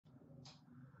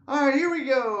All right, here we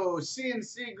go.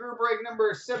 CNC group break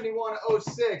number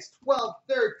 7106,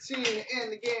 12-13 in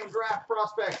the game. Draft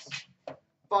prospects.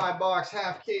 5-box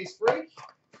half case break.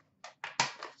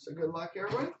 So good luck,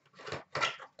 everybody.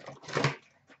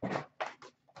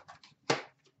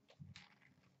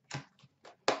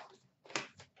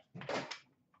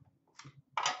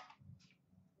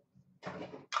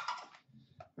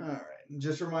 All right.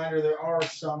 Just a reminder, there are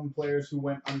some players who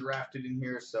went undrafted in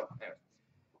here. So anyway.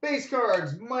 Base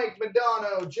cards: Mike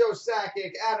Modano, Joe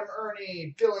Sakic, Adam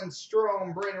Ernie, Dylan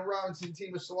Strome, Brandon Robinson,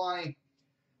 Timo Solani.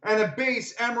 And a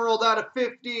base emerald out of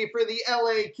 50 for the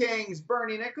LA Kings,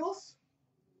 Bernie Nichols.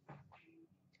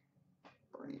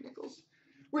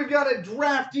 We've got a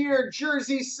draft year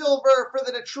jersey silver for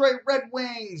the Detroit Red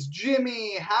Wings,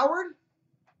 Jimmy Howard.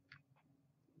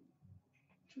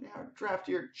 Draft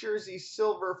year jersey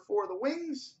silver for the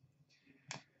Wings.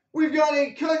 We've got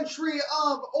a country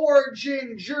of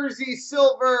origin jersey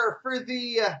silver for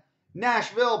the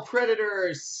Nashville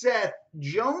Predators, Seth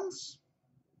Jones.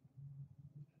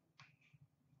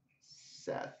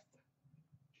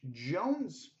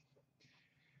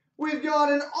 We've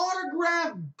got an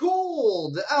autograph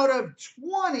gold out of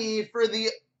 20 for the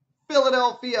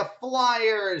Philadelphia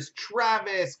Flyers,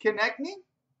 Travis Konecny.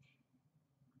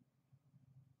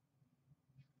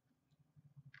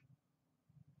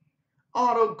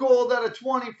 Auto gold out of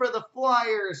 20 for the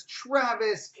Flyers,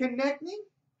 Travis Konecny.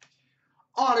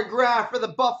 Autograph for the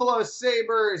Buffalo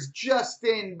Sabres,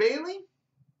 Justin Bailey.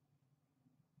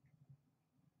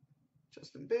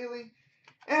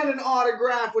 And an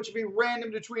autograph, which would be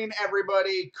random between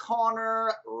everybody,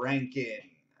 Connor Rankin.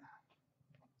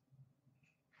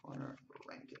 All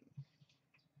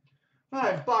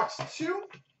right, box 2.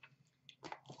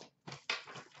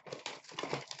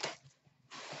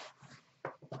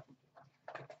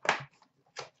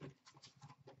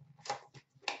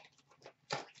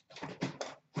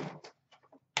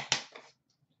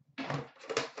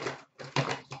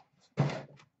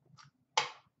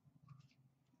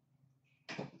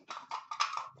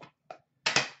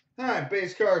 All right,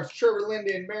 base cards: Trevor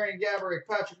Linden, Marian Gaborik,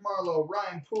 Patrick Marleau,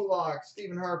 Ryan Pulock,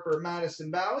 Stephen Harper,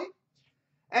 Madison Bowey.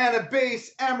 And a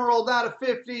base emerald out of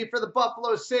 50 for the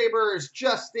Buffalo Sabres,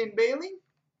 Justin Bailey.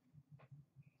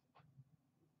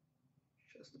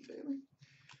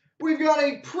 We've got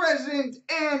a present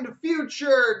and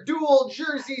future dual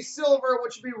jersey silver,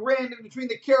 which would be random between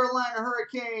the Carolina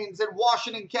Hurricanes and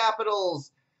Washington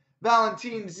Capitals,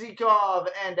 Valentin Zykov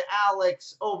and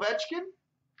Alex Ovechkin.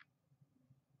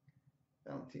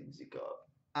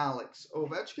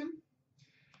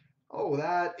 Oh,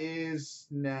 that is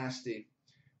nasty.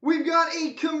 We've got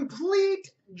a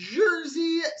complete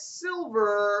jersey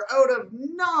silver out of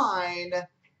 9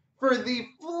 for the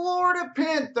Florida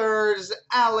Panthers,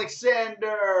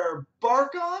 Alexander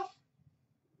Barkov.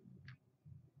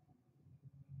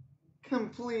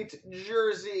 Complete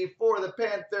jersey for the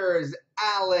Panthers,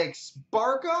 Alex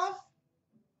Barkov.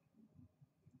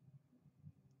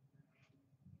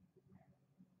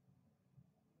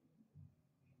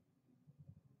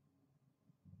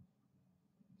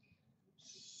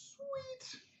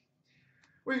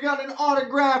 We've got an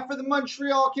autograph for the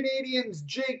Montreal Canadiens,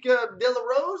 Jacob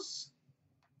Delarose.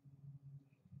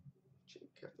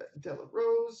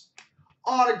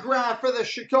 Autograph for the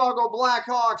Chicago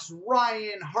Blackhawks,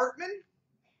 Ryan Hartman.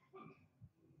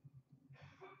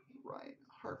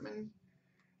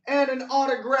 And an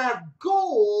autograph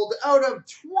gold out of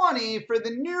 20 for the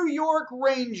New York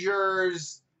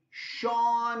Rangers,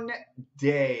 Sean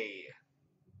Day.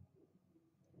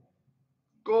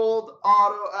 Gold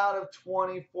auto out of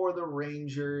 20 for the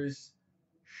Rangers,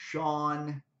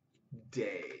 Sean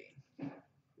Day.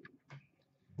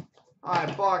 All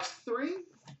right, box 3.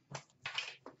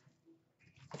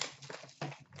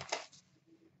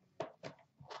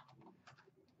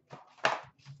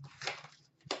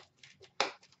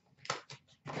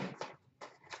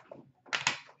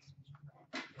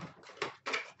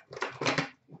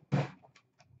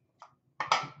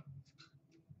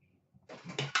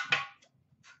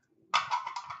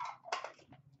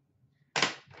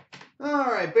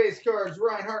 All right, base cards: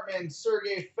 Ryan Hartman,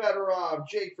 Sergei Fedorov,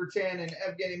 Jake Virtanen,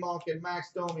 Evgeny Malkin,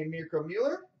 Max Domi, Mirko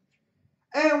Mueller.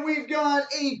 And we've got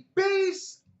a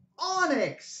base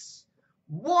Onyx,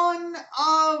 1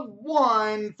 of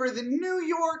 1 for the New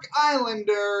York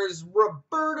Islanders,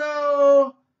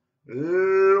 Roberto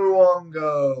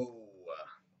Luongo.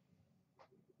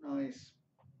 Nice.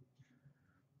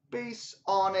 Base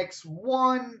Onyx,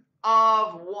 1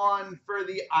 of 1 for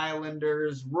the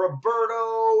Islanders,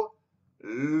 Roberto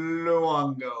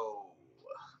Luongo.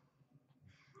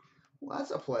 Well, that's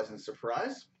a pleasant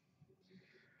surprise.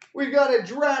 We've got a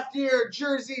draft year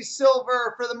jersey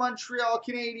silver for the Montreal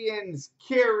Canadiens,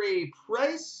 Carey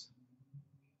Price.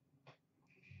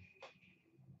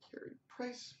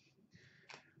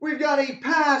 We've got a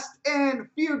past and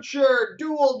future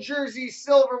dual jersey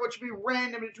silver, which will be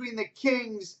random between the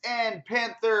Kings and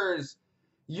Panthers,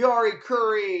 Jari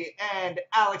Kurri and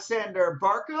Alexander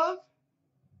Barkov.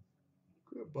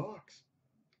 Good box.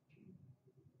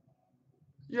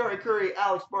 Jari Kurri,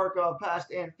 Alex Barkov,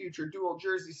 past and future dual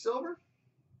jersey silver.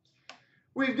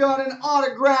 We've got an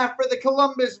autograph for the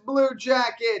Columbus Blue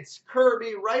Jackets,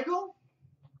 Kirby Reichel.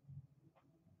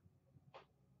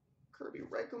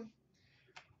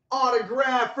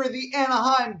 Autograph for the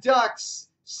Anaheim Ducks,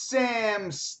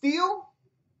 Sam Steele.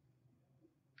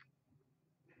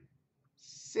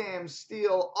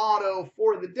 Auto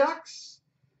for the Ducks.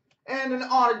 And an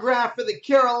autograph for the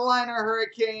Carolina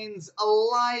Hurricanes,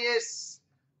 Elias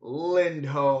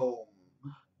Lindholm.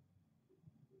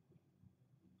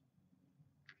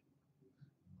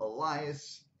 All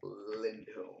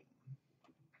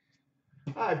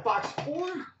right, box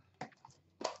 4.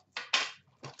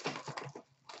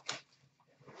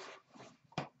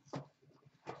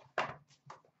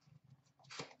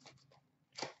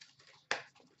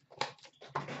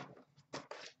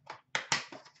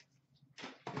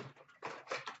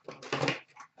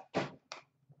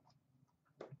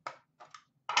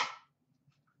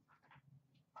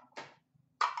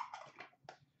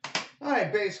 All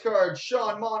right, base cards,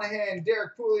 Sean Monahan,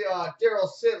 Derek Pouliot, Daryl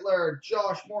Sittler,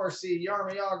 Josh Morrissey,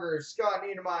 Jaromir Jagr, Scott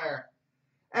Niedermayer.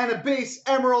 And a base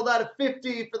emerald out of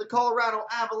 50 for the Colorado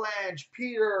Avalanche,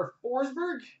 Peter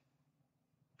Forsberg.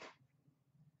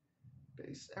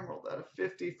 Base emerald out of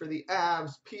 50 for the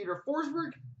Avs, Peter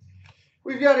Forsberg.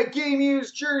 We've got a game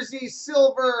used jersey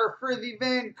silver for the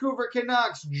Vancouver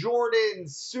Canucks, Jordan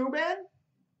Subban.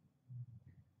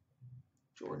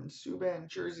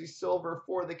 Jersey silver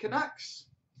for the Canucks.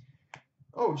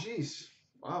 Oh, geez.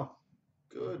 Wow.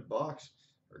 Good box.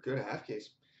 Or good half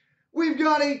case. We've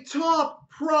got a top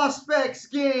prospects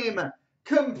game.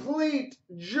 Complete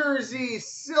jersey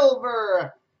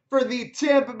silver for the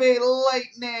Tampa Bay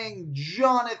Lightning,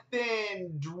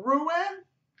 Jonathan Drouin.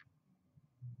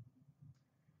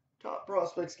 Top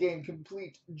prospects game.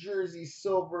 Complete jersey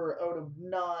silver out of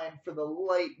 9 for the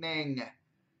Lightning,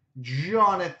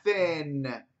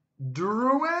 Jonathan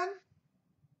Drouin.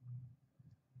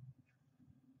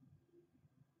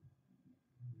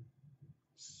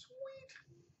 Sweet.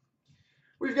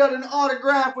 We've got an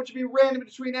autograph, which will be random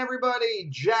between everybody,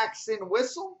 Jackson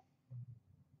Whistle.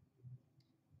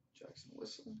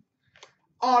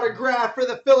 Autograph for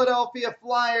the Philadelphia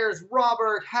Flyers,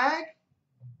 Robert Hagg.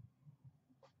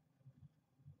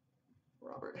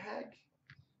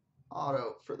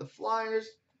 Auto for the Flyers.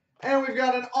 And we've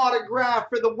got an autograph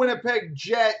for the Winnipeg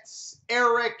Jets,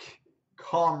 Eric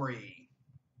Comrie.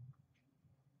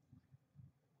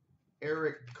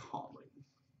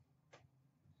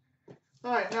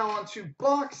 All right, now on to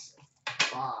box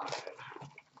 5.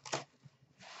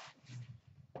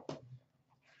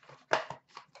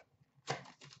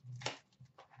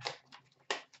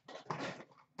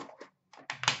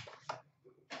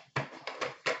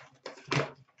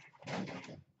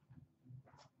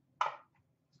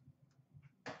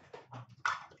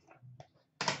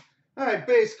 All right,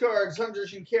 base cards, Hunter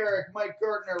Shinkaruk, Mike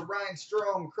Gardner, Ryan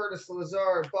Strome, Curtis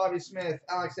Lazar, Bobby Smith,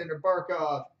 Alexander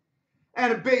Barkov.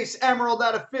 And a base emerald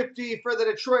out of 50 for the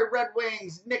Detroit Red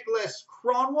Wings, Nicholas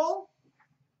Kronwall.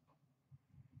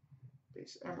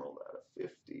 Base emerald out of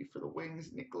 50 for the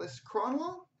Wings, Nicholas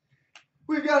Kronwall.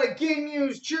 We've got a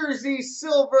game-used jersey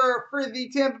silver for the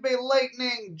Tampa Bay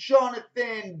Lightning,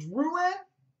 Jonathan Drouin.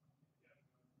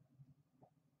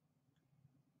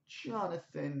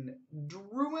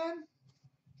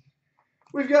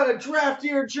 We've got a draft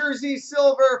year jersey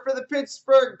silver for the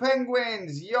Pittsburgh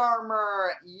Penguins,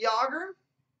 Jaromir Jagr.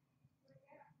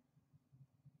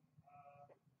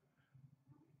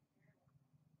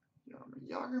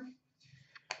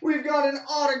 We've got an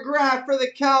autograph for the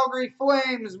Calgary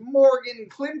Flames, Morgan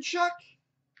Klimchuk.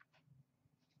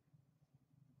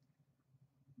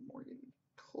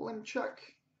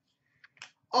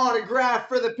 Autograph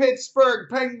for the Pittsburgh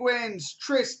Penguins,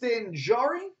 Tristan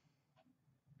Jarry.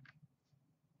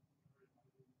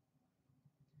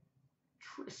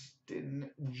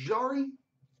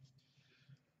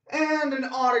 And an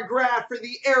autograph for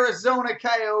the Arizona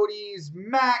Coyotes,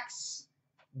 Max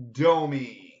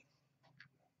Domi.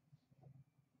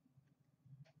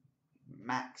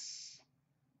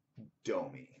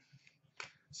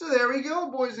 So there we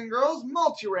go, boys and girls.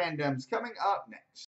 Multi-randoms coming up next.